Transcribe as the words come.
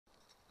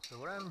So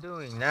what I'm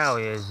doing now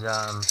is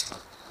I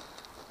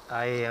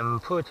am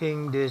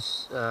putting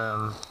this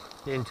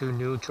into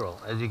neutral.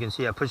 As you can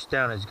see, I push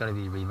down, it's going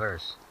to be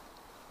reverse.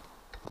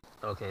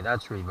 Okay,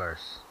 that's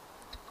reverse.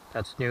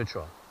 That's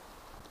neutral.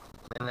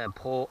 And then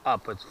pull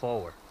up, it's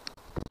forward.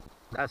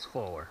 That's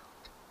forward.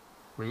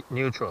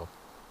 Neutral.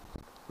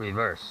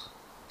 Reverse.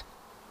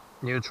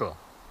 Neutral.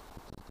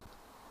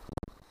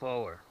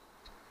 Forward.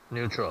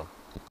 Neutral.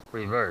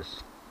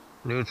 Reverse.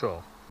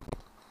 Neutral.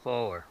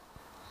 Forward.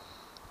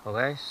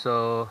 Okay,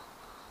 so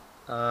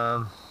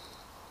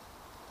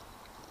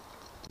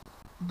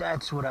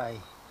that's what I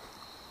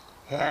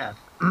have.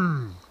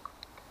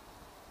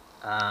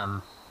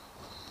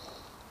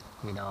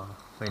 You know,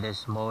 for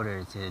this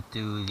motor to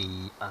do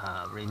the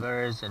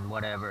reverse and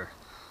whatever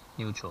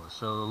neutral.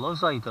 So it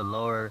looks like the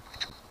lower,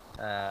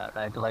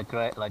 like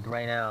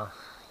right now,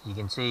 you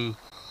can see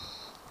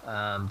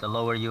the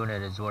lower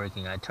unit is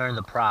working. I turn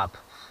the prop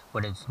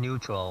when it's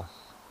neutral,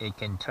 it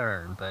can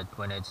turn, but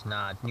when it's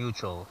not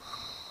neutral,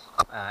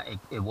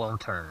 it won't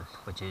turn,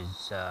 which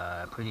is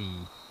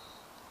pretty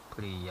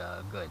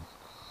good.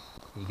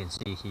 You can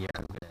see here.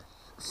 I'm gonna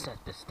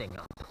set this thing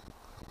up.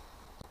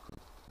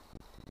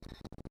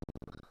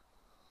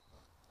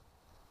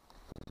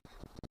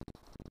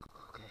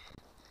 Okay,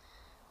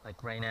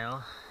 like right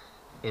now,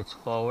 it's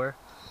forward,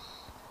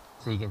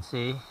 so you can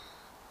see.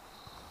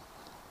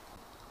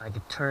 I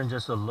could turn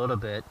just a little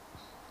bit,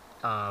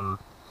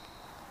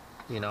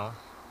 you know,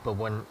 but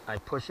when I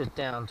push it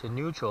down to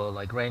neutral,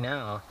 like right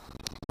now,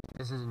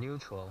 this is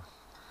neutral,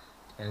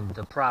 and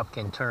the prop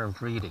can turn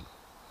freely,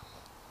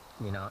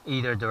 you know,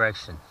 either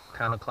direction,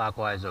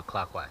 counterclockwise or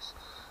clockwise.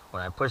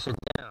 When I push it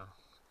down,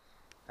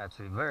 that's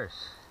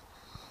reverse.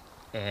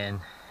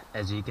 And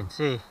as you can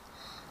see,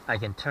 I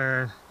can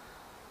turn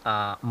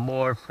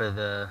more for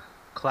the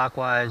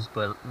clockwise,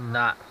 but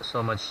not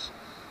so much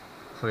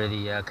for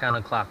the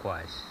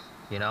counterclockwise,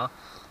 you know.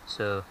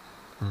 So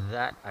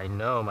that I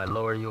know my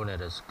lower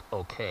unit is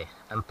okay.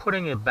 I'm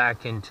putting it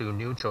back into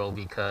neutral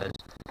because,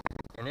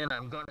 and then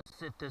I'm gonna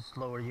sit this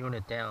lower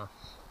unit down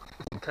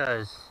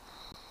because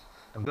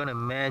I'm gonna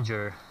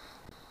measure.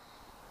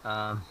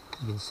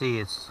 You can see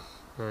it's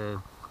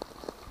the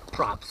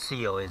prop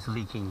seal is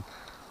leaking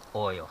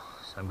oil,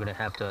 so I'm gonna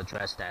have to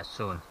address that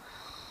soon.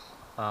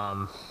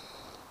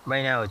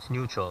 Right now it's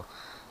neutral,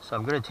 so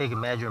I'm gonna take a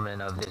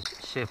measurement of this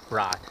shift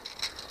rod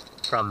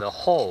from the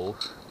hole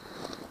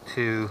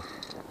to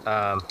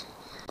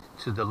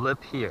the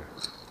lip here,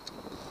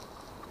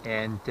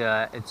 and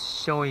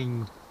it's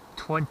showing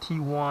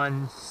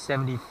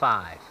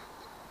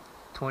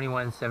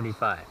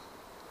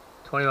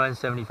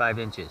 2175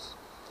 inches,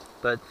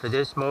 but for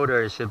this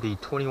motor it should be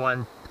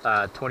 21,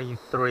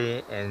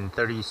 23 and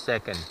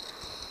 32nd.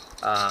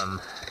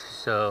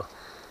 So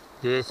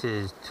this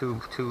is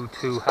too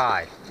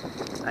high.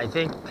 I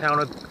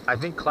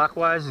think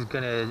clockwise is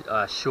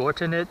gonna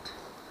shorten it.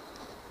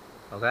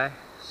 Okay,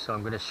 so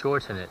I'm gonna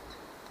shorten it.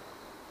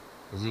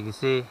 As you can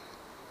see,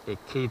 it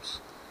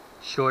keeps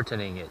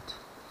shortening it.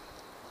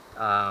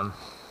 I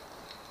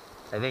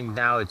think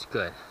now it's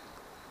good.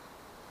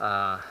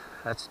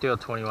 That's still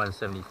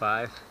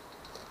 2175.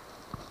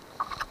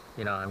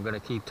 You know, I'm gonna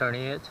keep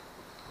turning it.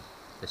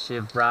 The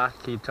shift rod,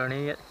 keep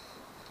turning it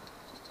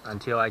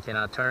until I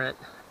cannot turn it.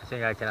 I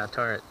think I cannot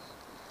turn it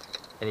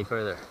any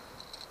further.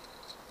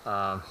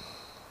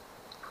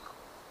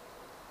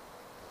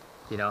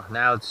 You know,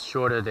 now it's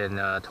shorter than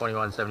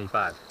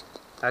 2175.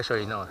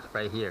 Actually, no,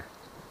 right here.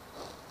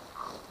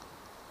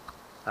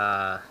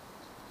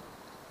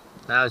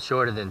 Now it's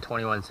shorter than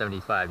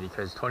 2175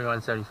 because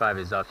 2175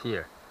 is up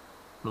here.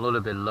 I'm a little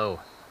bit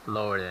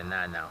lower than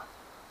that now.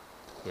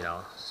 You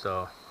know,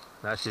 so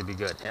that should be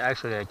good.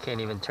 Actually, I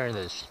can't even turn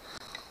this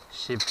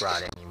shift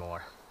rod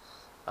anymore.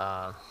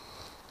 So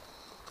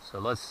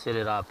let's set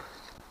it up.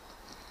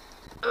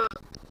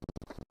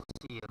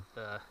 See if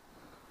the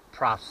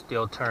prop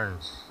still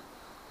turns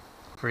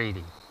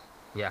freely.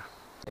 Yeah,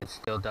 it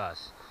still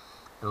does.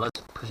 And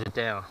let's push it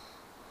down.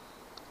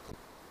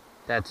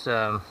 That's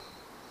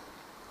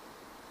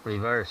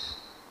reverse,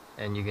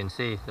 and you can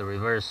see the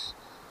reverse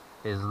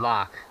is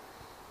locked,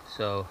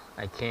 so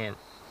I can't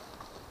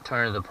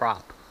turn the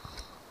prop.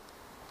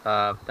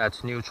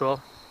 That's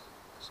neutral,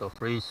 so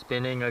free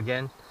spinning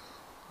again,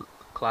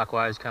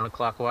 clockwise,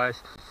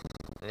 counterclockwise,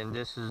 and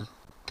this is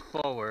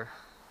forward.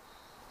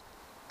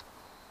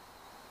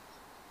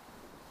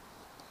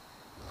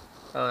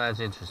 Oh, that's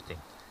interesting.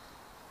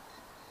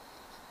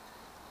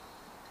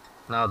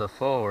 Now the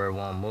forward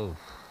won't move.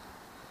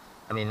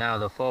 I mean, now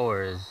the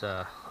forward is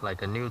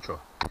like a neutral.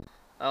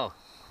 Oh,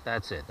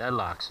 that's it. That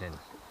locks in.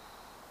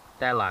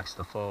 That locks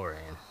the forward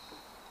in.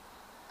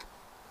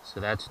 So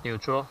that's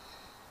neutral.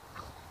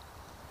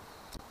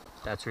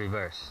 That's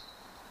reverse.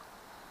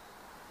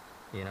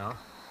 You know?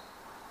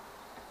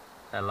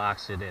 That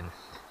locks it in.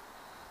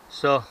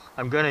 So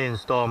I'm gonna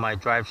install my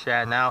drive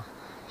shaft now.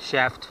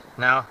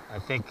 I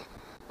think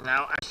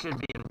now I should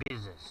be in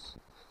business.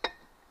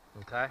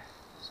 Okay?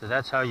 So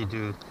that's how you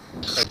do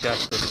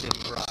adjust the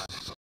shift rod.